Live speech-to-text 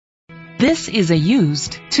This is a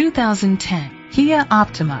used 2010 Kia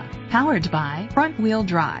Optima, powered by front-wheel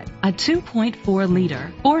drive, a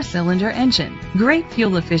 2.4-liter four-cylinder engine. Great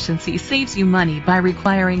fuel efficiency saves you money by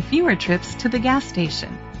requiring fewer trips to the gas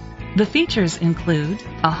station. The features include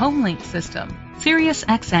a home link system, Sirius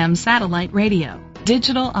XM satellite radio,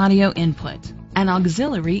 digital audio input, an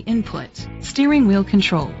auxiliary input, steering wheel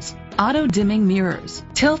controls, auto-dimming mirrors,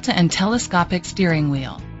 tilt and telescopic steering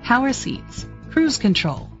wheel, power seats, cruise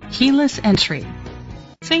control, keyless entry.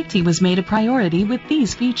 Safety was made a priority with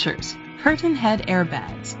these features: curtain head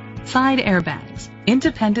airbags, side airbags,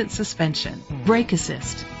 independent suspension, brake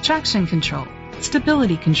assist, traction control,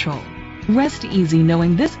 stability control. Rest easy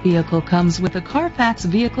knowing this vehicle comes with a Carfax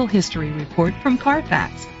Vehicle History Report from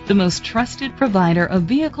Carfax, the most trusted provider of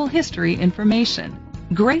vehicle history information.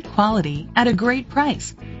 Great quality at a great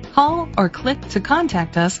price. Call or click to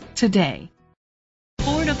contact us today.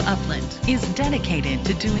 Ford of Upland is dedicated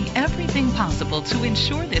to doing everything possible to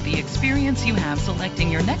ensure that the experience you have selecting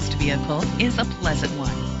your next vehicle is a pleasant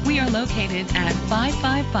one. We are located at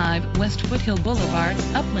 555 West Foothill Boulevard,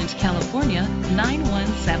 Upland, California,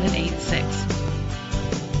 91786.